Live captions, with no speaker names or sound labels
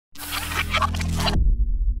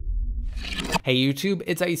Hey YouTube,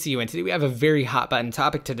 it's ICU, and today we have a very hot button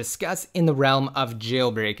topic to discuss in the realm of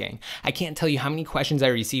jailbreaking. I can't tell you how many questions I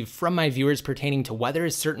receive from my viewers pertaining to whether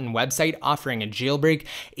a certain website offering a jailbreak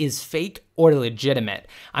is fake or legitimate.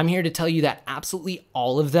 I'm here to tell you that absolutely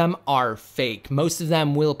all of them are fake. Most of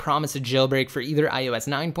them will promise a jailbreak for either iOS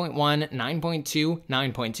 9.1, 9.2,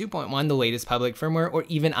 9.2.1, the latest public firmware, or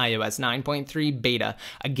even iOS 9.3 beta.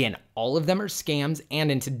 Again, all of them are scams, and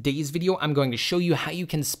in today's video, I'm going to show you how you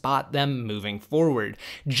can spot them moving forward.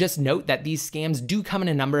 Just note that these scams do come in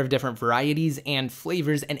a number of different varieties and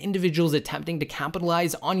flavors, and individuals attempting to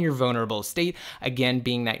capitalize on your vulnerable state, again,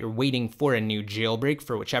 being that you're waiting for a new jailbreak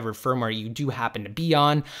for whichever firmware you do happen to be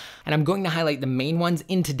on. And I'm going to highlight the main ones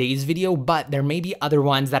in today's video, but there may be other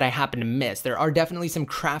ones that I happen to miss. There are definitely some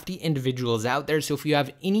crafty individuals out there, so if you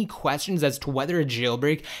have any questions as to whether a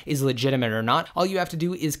jailbreak is legitimate or not, all you have to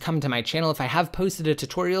do is come to my channel. If I have posted a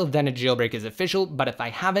tutorial, then a jailbreak is official, but if I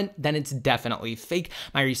haven't, then it's definitely fake.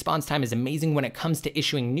 My response time is amazing when it comes to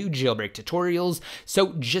issuing new jailbreak tutorials,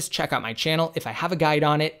 so just check out my channel. If I have a guide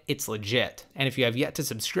on it, it's legit. And if you have yet to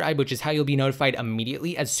subscribe, which is how you'll be notified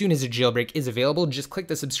immediately as soon as a jailbreak is available, just click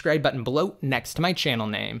the subscribe button below next to my channel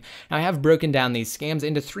name. Now, I have broken down these scams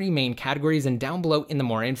into three main categories, and down below in the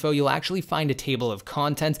more info, you'll actually find a table of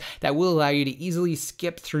contents that will allow you to easily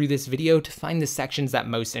skip through this video to find the sections that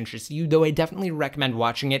most interest you, though I definitely recommend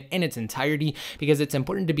watching it in its entirety because it's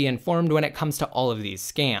important to be informed when it comes to all of these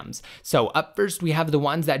scams. So up first, we have the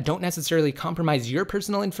ones that don't necessarily compromise your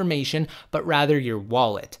personal information, but rather your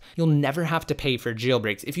wallet. You'll never have to pay for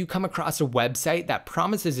jailbreaks. If you come across a website that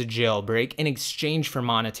promises a jailbreak in exchange for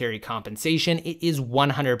monetary compensation, it is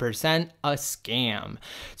 100% a scam.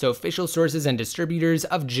 So official sources and distributors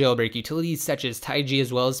of jailbreak utilities such as Taiji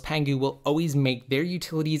as well as Pangu will always make their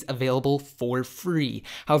utilities available for free.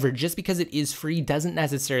 However, just because it is free doesn't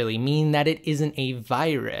necessarily mean that it isn't a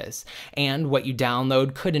virus, and what you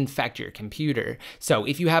download could infect your computer. So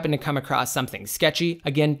if you happen to come across something sketchy,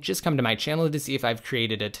 again, just come to my channel to see if I've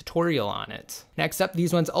created a tutorial on it. Next up,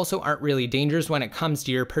 these ones also aren't really dangerous when it comes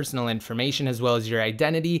to your personal information as well as your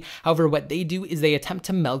identity. However, what they do is they attempt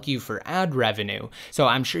to milk you for ad revenue. So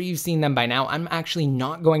I'm sure you've seen them by now. I'm actually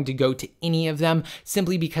not going to go to any of them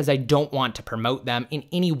simply because I don't want to promote them in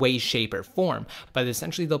any way, shape, or form. But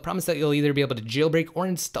essentially, they'll promise that you'll either be able to jailbreak or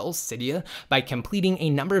install Cydia by completing a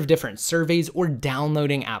number of different surveys or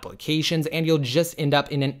downloading applications, and you'll just end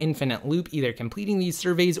up in an infinite loop, either completing these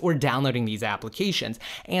surveys or downloading these applications.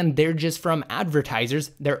 And they're just from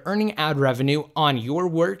advertisers. They're earning ad revenue on your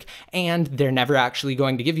work, and they're never actually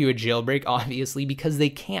going to give you a jailbreak, obviously, because they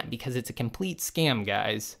can't, because it's a complete scam,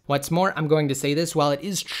 guys. What's more, I'm going to say this, while it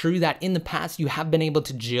is true that in the past you have been able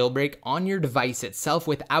to jailbreak on your device itself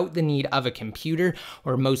without the need of a computer,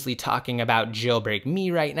 or mostly talking about Jailbreak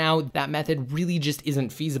Me right now, that method really just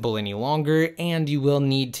isn't feasible any longer, and you will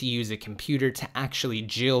need to use a computer to actually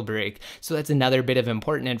jailbreak. So that's another bit of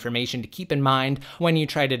important information to keep in mind when you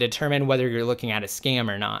try to determine whether you're looking at a scam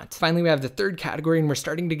or not. Finally, we have the third category, and we're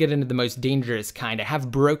starting to get into the most dangerous kind. I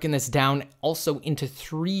have broken this down also into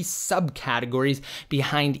three subcategories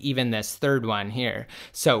behind even this third one here.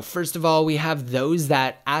 So first of all, we have those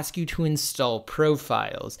that ask you to install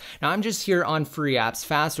profiles. Now, I'm just here on Free Apps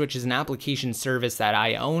Fast, which is an application service that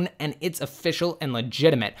I own, and it's official and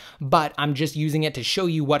legitimate, but I'm just using it to show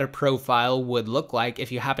you what a profile would look like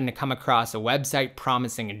if you happen to come across a website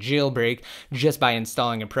promising a jailbreak just by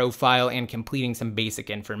installing a profile and completing some basic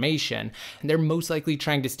information. And they're most likely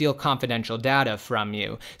trying to steal confidential data from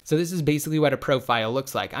you. So this is basically what a profile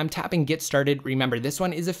looks like. I'm tapping Get Started. Remember, this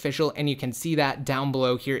one is official, and you can see that down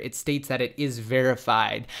below here, it states that it is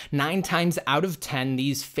verified. 9 times out of 10,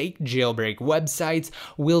 these fake jailbreak websites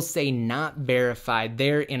will say not verified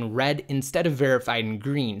there in red instead of verified in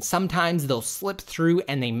green. Sometimes they'll slip through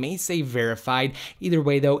and they may say verified. Either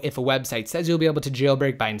way though, if a website says you'll be able to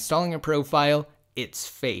jailbreak by installing a profile, it's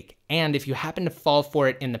fake. And if you happen to fall for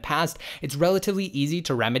it in the past, it's relatively easy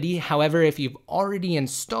to remedy. However, if you've already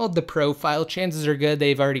installed the profile, chances are good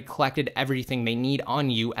they've already collected everything they need on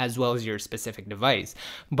you as well as your specific device.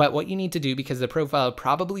 But what you need to do, because the profile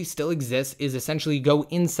probably still exists, is essentially go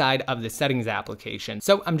inside of the settings application.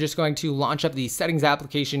 So I'm just going to launch up the settings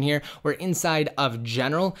application here. We're inside of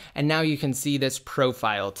general, and now you can see this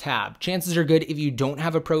profile tab. Chances are good if you don't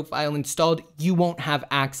have a profile installed, you won't have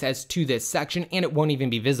access to this section and it won't even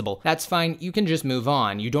be visible. that's fine. You can just move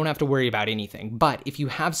on. You don't have to worry about anything. But if you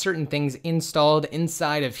have certain things installed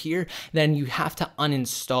inside of here, then you have to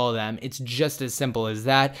uninstall them. It's just as simple as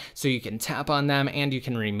that. So you can tap on them and you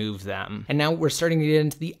can remove them. And now we're starting to get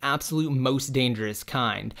into the absolute most dangerous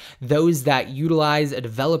kind, those that utilize a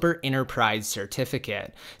developer enterprise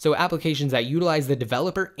certificate. So applications that utilize the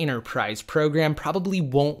developer enterprise program probably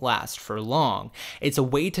won't last for long. It's a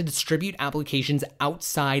way to distribute applications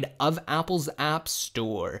outside of Apple's App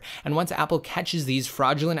Store. And once Apple catches these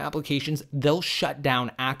fraudulent applications, they'll shut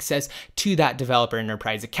down access to that developer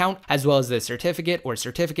enterprise account, as well as the certificate or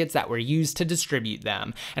certificates that were used to distribute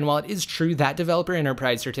them. And while it is true that developer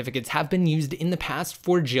enterprise certificates have been used in the past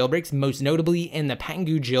for jailbreaks, most notably in the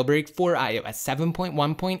Pangu jailbreak for iOS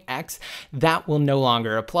 7.1.x, that will no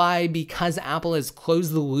longer apply because Apple has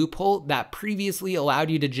closed the loophole that previously allowed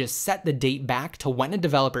you to just set the date back to when a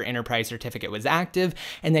developer enterprise certificate was active,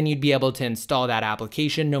 and then you'd be able to install that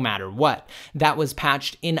application no matter what. That was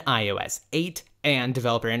patched in iOS 8. And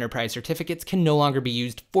developer enterprise certificates can no longer be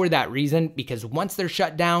used for that reason, because once they're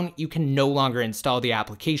shut down, you can no longer install the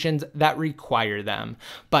applications that require them.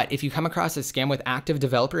 But if you come across a scam with active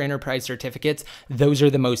developer enterprise certificates, those are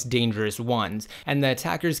the most dangerous ones. And the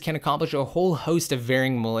attackers can accomplish a whole host of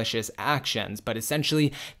varying malicious actions, but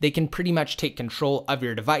essentially they can pretty much take control of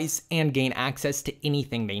your device and gain access to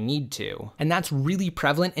anything they need to. And that's really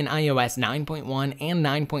prevalent in iOS 9.1 and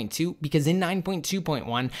 9.2, because in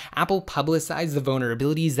 9.2.1, Apple publicized the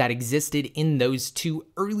vulnerabilities that existed in those two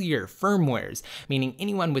earlier firmwares, meaning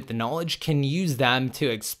anyone with the knowledge can use them to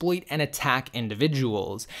exploit and attack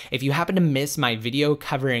individuals. If you happen to miss my video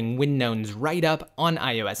covering Windknown's write-up on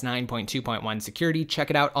iOS 9.2.1 security, check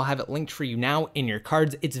it out. I'll have it linked for you now in your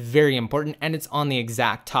cards. It's very important and it's on the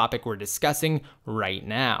exact topic we're discussing right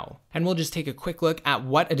now. And we'll just take a quick look at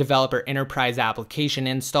what a developer enterprise application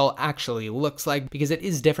install actually looks like, because it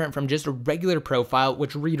is different from just a regular profile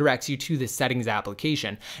which redirects you to the settings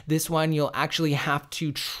application. This one, you'll actually have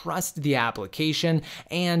to trust the application,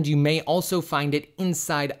 and you may also find it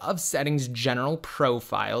inside of settings general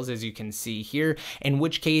profiles, as you can see here, in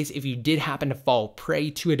which case if you did happen to fall prey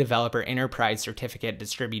to a developer enterprise certificate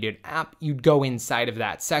distributed app, you'd go inside of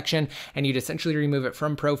that section and you'd essentially remove it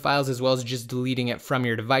from profiles as well as just deleting it from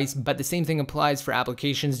your device. But the same thing applies for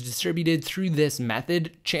applications distributed through this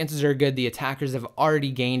method. Chances are good the attackers have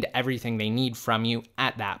already gained everything they need from you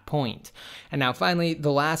at that point. And now finally,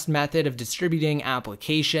 the last method of distributing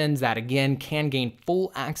applications that again can gain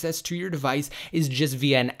full access to your device is just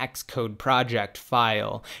via an Xcode project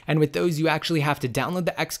file. And with those, you actually have to download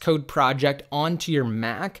the Xcode project onto your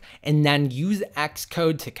Mac and then use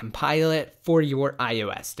Xcode to compile it for your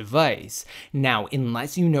iOS device. Now,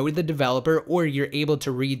 unless you know the developer or you're able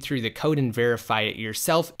to read through the code and verify it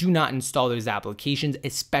yourself, do not install those applications,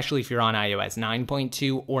 especially if you're on iOS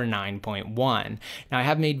 9.2 or 9.1. Now, I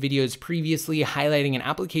have made videos previously highlighting an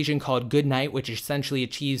application called Goodnight, which essentially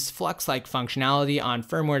achieves Flux-like functionality on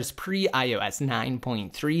firmwares pre-iOS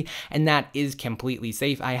 9.3, and that is completely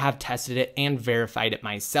safe. I have tested it and verified it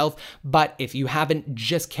myself, but if you haven't,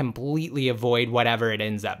 just completely avoid whatever it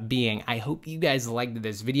ends up being. I hope you guys liked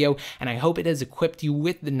this video, and I hope it has equipped you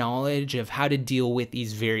with the knowledge of how to deal with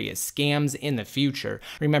these various scams in the future.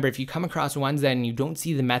 Remember, if you come across ones and you don't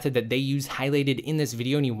see the method that they use highlighted in this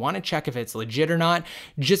video and you want to check if it's legit or not,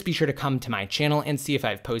 just be sure to come to my channel and see if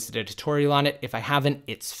I've posted a tutorial on it. If I haven't,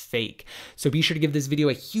 it's fake. So be sure to give this video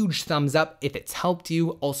a huge thumbs up if it's helped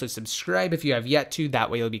you. Also subscribe if you have yet to, that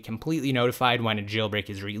way you'll be completely notified when a jailbreak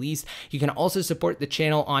is released. You can also support the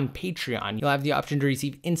channel on Patreon. You'll have the option to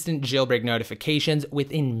receive instant jailbreak notifications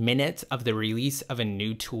within minutes of the release of a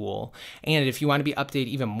new tool. And if you want to be updated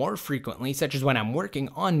even more frequently, such as when I'm working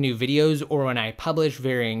on new videos or when I publish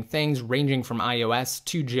varying things ranging from iOS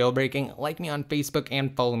to jailbreaking, like me on Facebook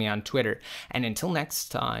and follow me on Twitter. And until next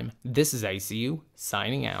time, this is ICU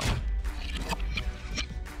signing out.